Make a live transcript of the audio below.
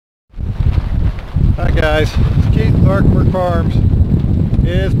Hi guys, it's Keith with Arkenberg Farms. It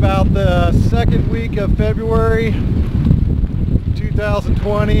is about the second week of February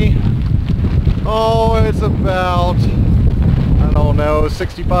 2020. Oh, it's about, I don't know,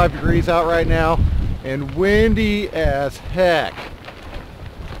 65 degrees out right now and windy as heck.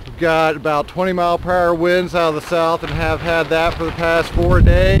 We've got about 20-mile-per-hour winds out of the south and have had that for the past 4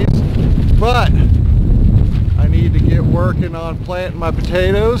 days. But I need to get working on planting my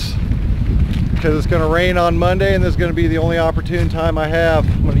potatoes because it's going to rain on Monday and this is going to be the only opportune time I have.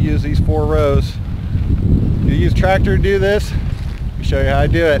 I'm going to use these 4 rows. You use a tractor to do this? Let me show you how I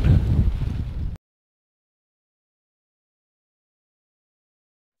do it.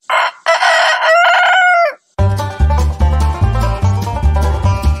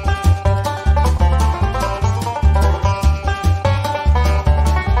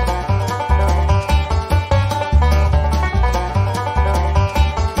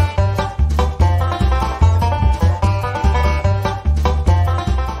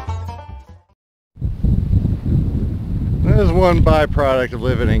 This is one byproduct of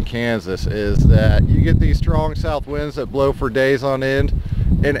living in Kansas, is that you get these strong south winds that blow for days on end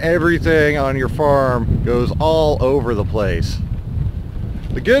and everything on your farm goes all over the place.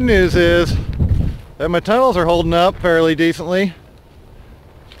 The good news is that my tunnels are holding up fairly decently.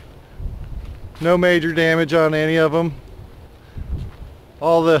 No major damage on any of them.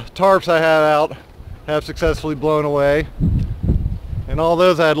 All the tarps I had out have successfully blown away, and all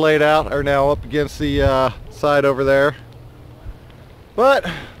those I had laid out are now up against the side over there. But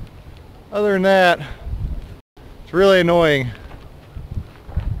other than that, it's really annoying.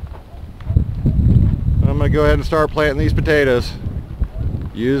 I'm going to go ahead and start planting these potatoes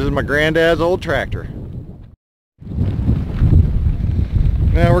using my granddad's old tractor.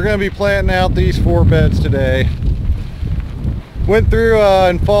 Now we're going to be planting out these 4 beds today. Went through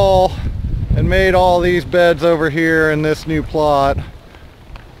in fall and made all these beds over here in this new plot.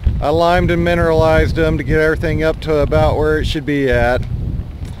 I limed and mineralized them to get everything up to about where it should be at.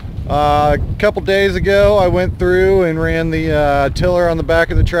 A couple days ago I went through and ran the tiller on the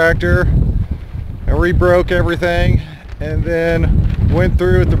back of the tractor and re-broke everything, and then went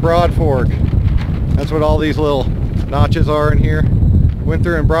through with the broad fork. That's what all these little notches are in here. Went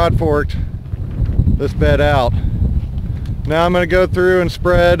through and broad forked this bed out. Now I'm going to go through and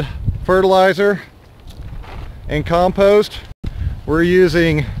spread fertilizer and compost. We're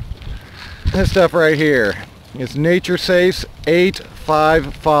using this stuff right here. It's Nature Safe's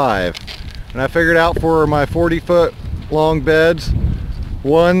 855, and I figured out for my 40-foot long beds,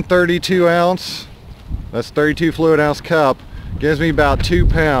 one 32 ounce, that's 32 fluid ounce cup, gives me about 2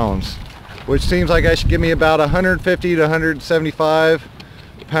 pounds, which seems like I should give me about 150 to 175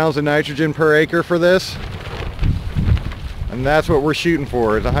 pounds of nitrogen per acre for this. And that's what we're shooting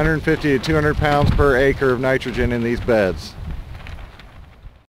for, is 150 to 200 pounds per acre of nitrogen in these beds.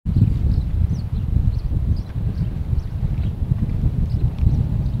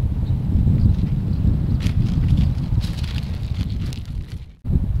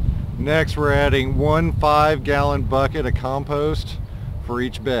 Next, we're adding 1 5-gallon bucket of compost for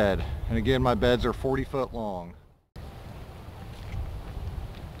each bed. And again, my beds are 40 foot long.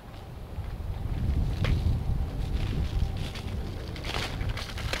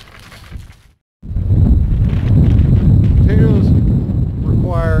 Potatoes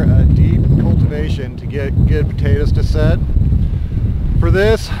require a deep cultivation to get good potatoes to set. For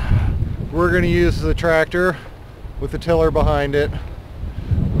this, we're going to use the tractor with the tiller behind it.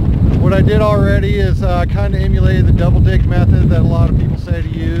 What I did already is kind of emulated the double dig method that a lot of people say to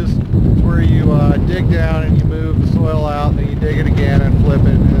use. It's where you dig down and you move the soil out, then you dig it again and flip it,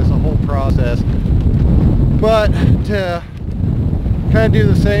 and it's a whole process. But to kind of do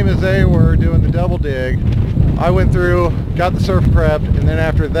the same as they were doing the double dig, I went through, got the surf prepped, and then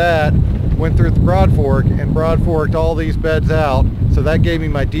after that went through the broad fork and broad forked all these beds out, so that gave me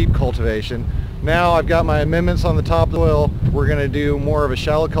my deep cultivation. Now I've got my amendments on the top of the soil. We're going to do more of a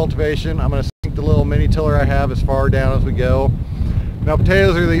shallow cultivation. I'm going to sink the little mini tiller I have as far down as we go. Now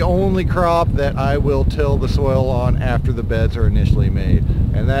potatoes are the only crop that I will till the soil on after the beds are initially made,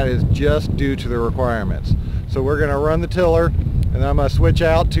 and that is just due to the requirements. So we're going to run the tiller, and then I'm going to switch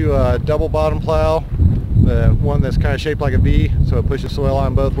out to a double bottom plow, the one that's kind of shaped like a V, so it pushes soil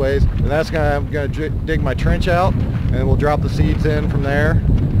on both ways. And that's I'm going to dig my trench out, and we'll drop the seeds in from there,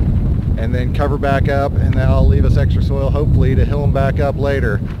 and then cover back up, and that'll leave us extra soil, hopefully, to hill them back up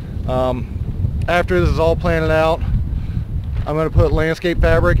later. After this is all planted out, I'm going to put landscape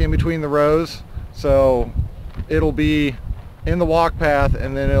fabric in between the rows, so it'll be in the walk path,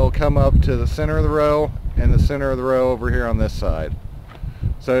 and then it'll come up to the center of the row and the center of the row over here on this side.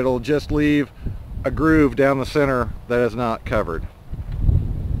 So it'll just leave a groove down the center that is not covered.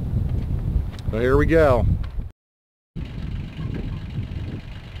 So here we go.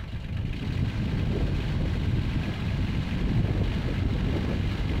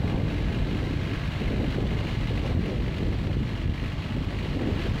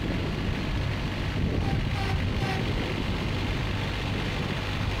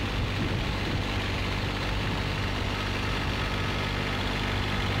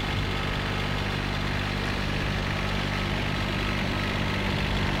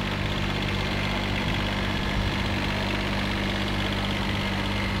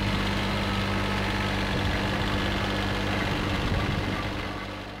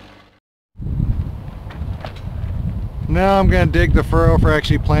 Now I'm going to dig the furrow for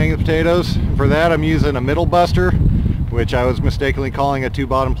actually planting the potatoes. For that I'm using a middle buster, which I was mistakenly calling a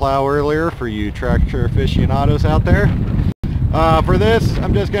two-bottom plow earlier for you tractor aficionados out there. For this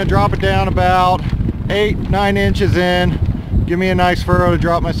I'm just going to drop it down about 8-9 inches in, give me a nice furrow to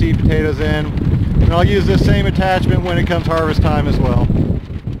drop my seed potatoes in, and I'll use this same attachment when it comes harvest time as well.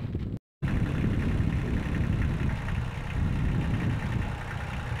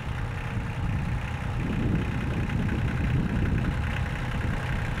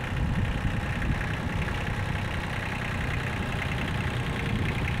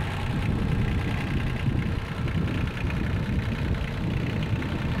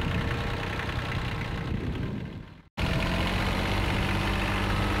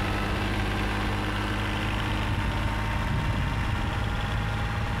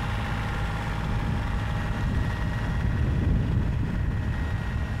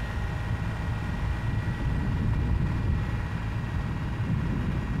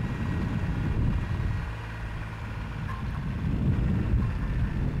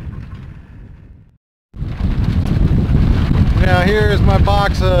 Now here is my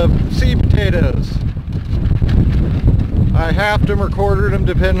box of seed potatoes. I halved them or quartered them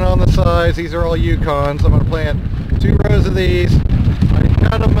depending on the size. These are all Yukons. I'm going to plant 2 rows of these. I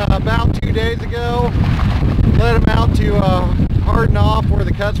cut them about 2 days ago. Let them out to harden off where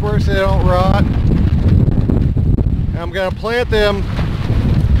the cuts were so they don't rot. And I'm going to plant them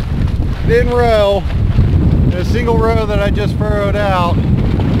in row, in a single row that I just furrowed out.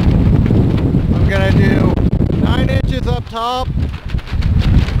 I'm going to do 9 inches up top,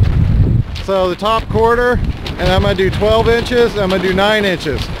 so the top quarter, and I'm going to do 12 inches, and I'm going to do 9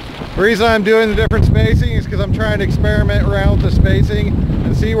 inches. The reason I'm doing the different spacing is because I'm trying to experiment around with the spacing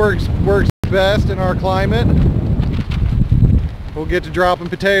and see where it works best in our climate. We'll get to dropping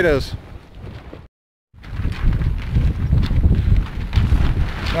potatoes.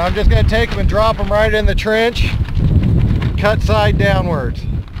 Now I'm just going to take them and drop them right in the trench, cut side downwards.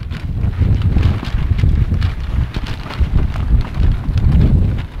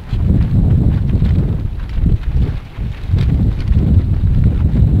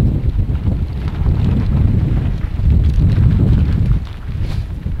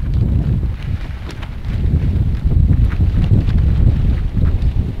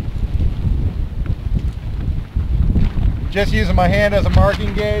 Just using my hand as a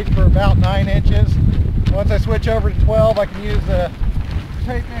marking gauge for about 9 inches. Once I switch over to 12, I can use the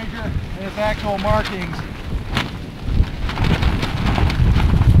tape measure and its actual markings.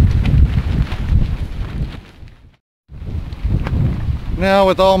 Now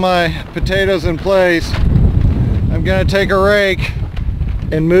with all my potatoes in place, I'm going to take a rake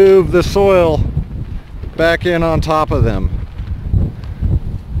and move the soil back in on top of them.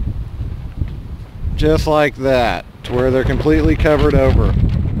 Just like that, to where they're completely covered over.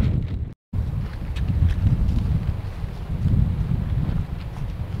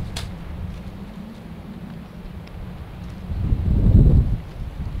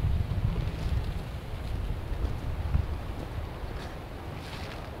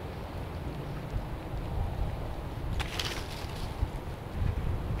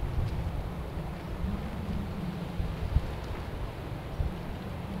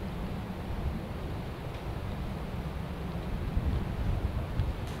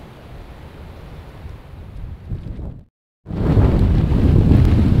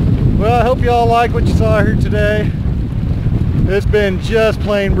 Well, I hope you all like what you saw here today. It's been just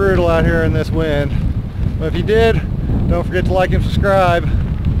plain brutal out here in this wind. But if you did, don't forget to like and subscribe.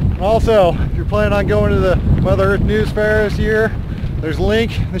 And also, if you're planning on going to the Mother Earth News Fair this year, there's a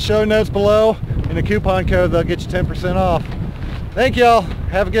link in the show notes below and a coupon code that'll get you 10% off. Thank y'all.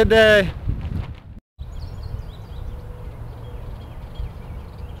 Have a good day.